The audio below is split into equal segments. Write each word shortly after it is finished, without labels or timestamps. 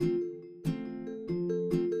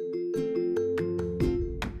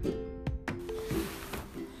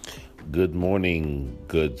Good morning,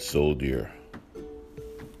 good soldier.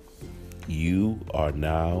 You are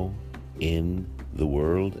now in the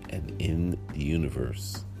world and in the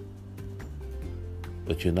universe.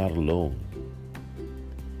 But you're not alone.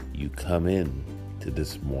 You come in to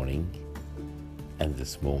this morning and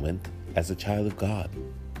this moment as a child of God.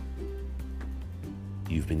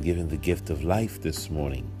 You've been given the gift of life this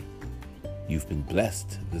morning. You've been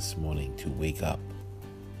blessed this morning to wake up.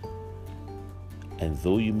 And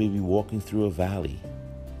though you may be walking through a valley,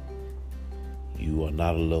 you are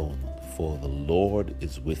not alone, for the Lord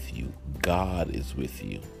is with you. God is with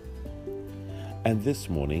you. And this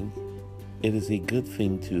morning, it is a good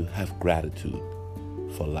thing to have gratitude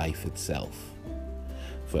for life itself.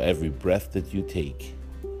 For every breath that you take,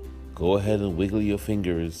 go ahead and wiggle your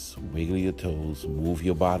fingers, wiggle your toes, move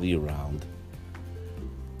your body around,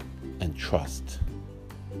 and trust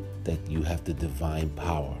that you have the divine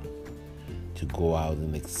power to go out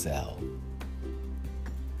and excel.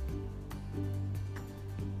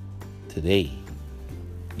 Today,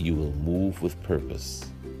 you will move with purpose,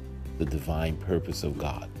 the divine purpose of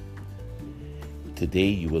God. Today,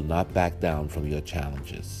 you will not back down from your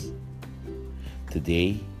challenges.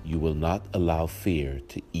 Today, you will not allow fear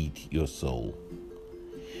to eat your soul.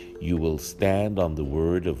 You will stand on the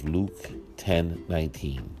word of Luke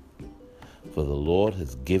 10:19. For the Lord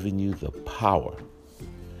has given you the power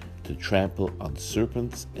to trample on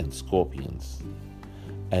serpents and scorpions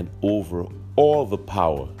and over all the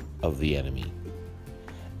power of the enemy,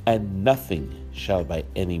 and nothing shall by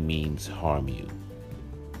any means harm you.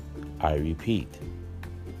 I repeat,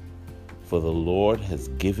 for the Lord has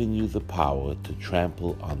given you the power to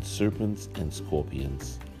trample on serpents and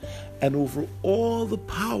scorpions and over all the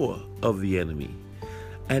power of the enemy,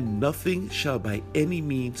 and nothing shall by any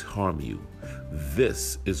means harm you.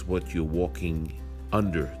 This is what you're walking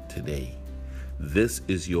under today. This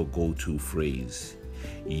is your go-to phrase.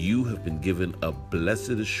 You have been given a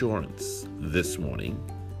blessed assurance this morning,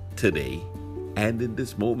 today, and in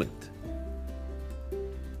this moment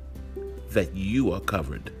that you are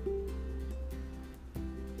covered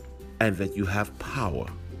and that you have power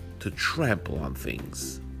to trample on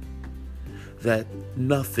things, that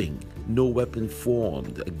nothing, no weapon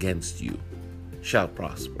formed against you shall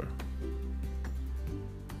prosper,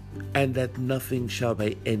 and that nothing shall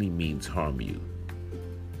by any means harm you.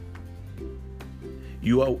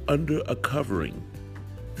 You are under a covering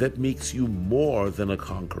that makes you more than a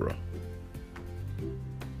conqueror.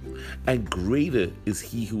 And greater is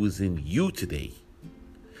he who is in you today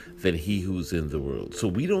than he who is in the world. So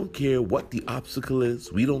we don't care what the obstacle is.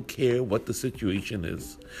 We don't care what the situation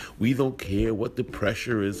is. We don't care what the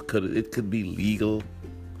pressure is. It could be legal.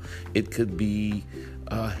 It could be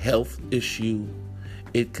a health issue.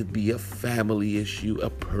 It could be a family issue, a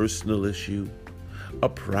personal issue, a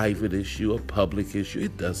private issue, a public issue.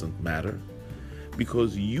 It doesn't matter,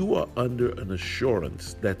 because you are under an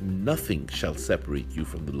assurance that nothing shall separate you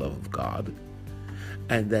from the love of God,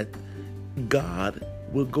 and that God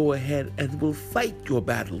will go ahead and will fight your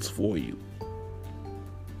battles for you,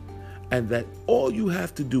 and that all you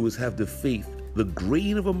have to do is have the faith, the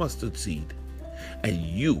grain of a mustard seed, and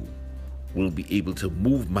you will be able to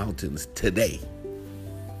move mountains today.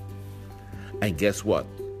 And guess what?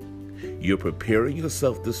 You're preparing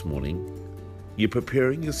yourself this morning, you're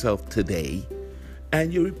preparing yourself today,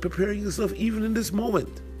 and you're preparing yourself even in this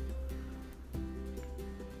moment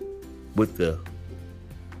with the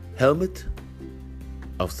helmet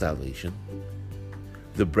of salvation,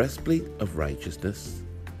 the breastplate of righteousness,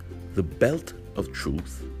 the belt of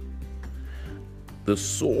truth, the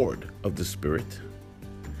sword of the Spirit,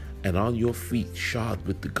 and on your feet shod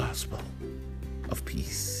with the gospel of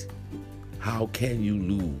peace. How can you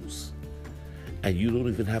lose? And you don't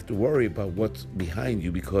even have to worry about what's behind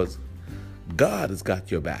you, because God has got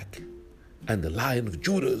your back, and the Lion of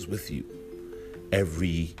Judah is with you.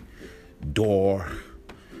 Every door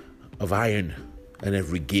of iron and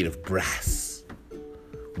every gate of brass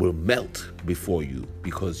will melt before you,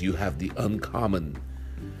 because you have the uncommon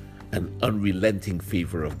and unrelenting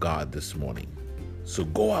favor of God this morning. So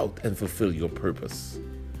go out and fulfill your purpose.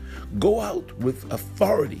 Go out with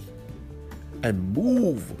authority and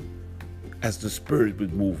move as the Spirit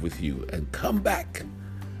would move with you, and come back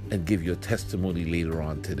and give your testimony later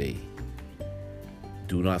on today.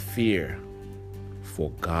 Do not fear,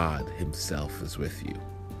 for God himself is with you.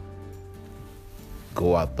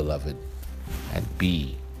 Go out, beloved, and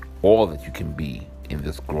be all that you can be in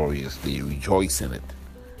this glorious day. Rejoice in it.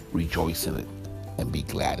 Rejoice in it, and be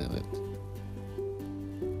glad in it.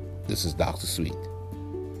 This is Dr. Sweet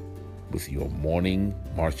with your morning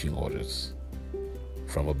marching orders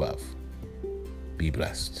from above. Be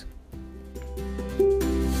blessed.